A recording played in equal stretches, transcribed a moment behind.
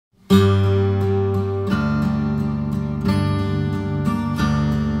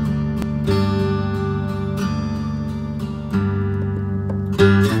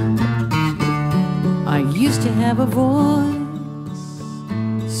a voice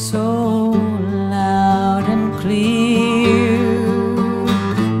so loud and clear.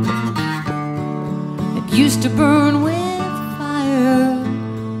 It used to burn with fire,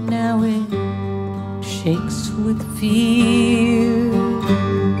 now it shakes with fear.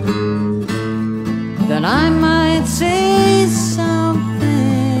 That I might say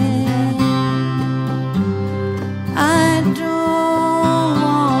something I don't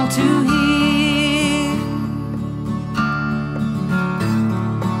want to hear.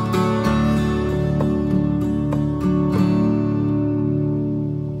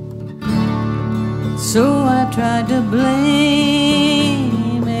 So I tried to blame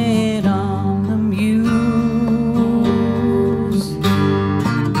it on the muse.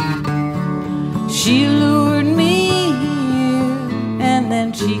 She lured me here and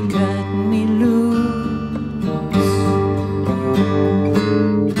then she cut me loose.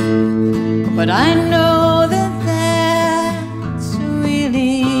 But I know that that's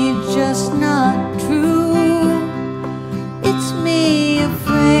really just not true. It's me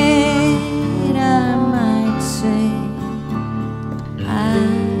afraid I might say I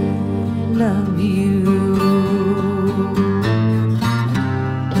love you.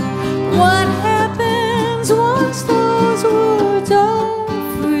 What happens once those words are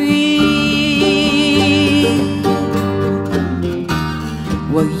free?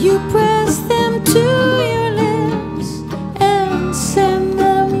 Will you press them to your lips and send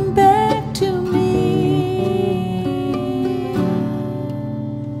them back to me?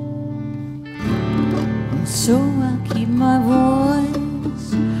 So I'll keep my voice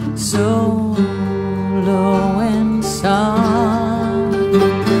so low and soft,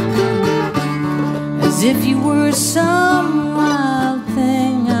 as if you were some wild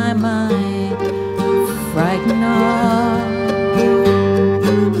thing I might frighten off.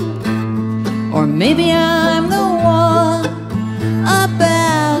 Or maybe I'm the one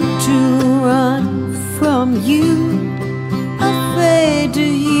about to run from you, afraid to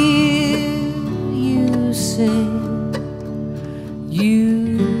hear you say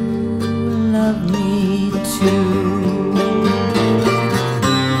you love me too.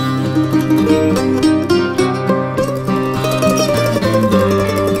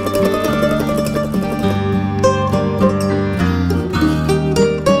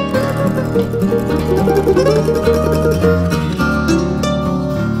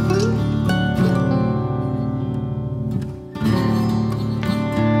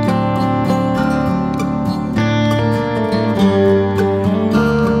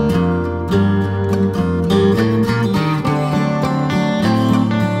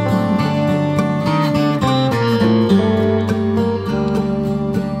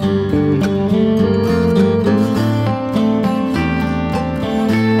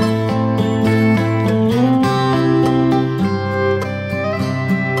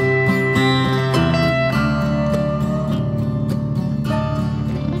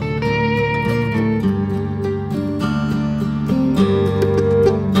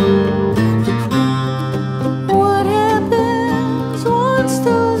 What happens once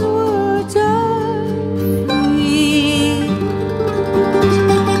those words are free?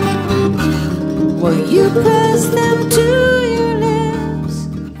 Will you press them to your lips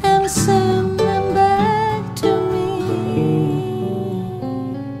and send them back to me?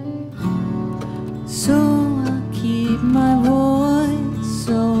 So I'll keep my voice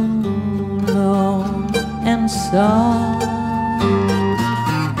so low and soft,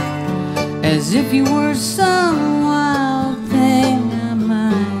 as if you were some wild thing I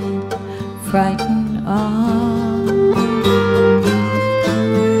might frighten off.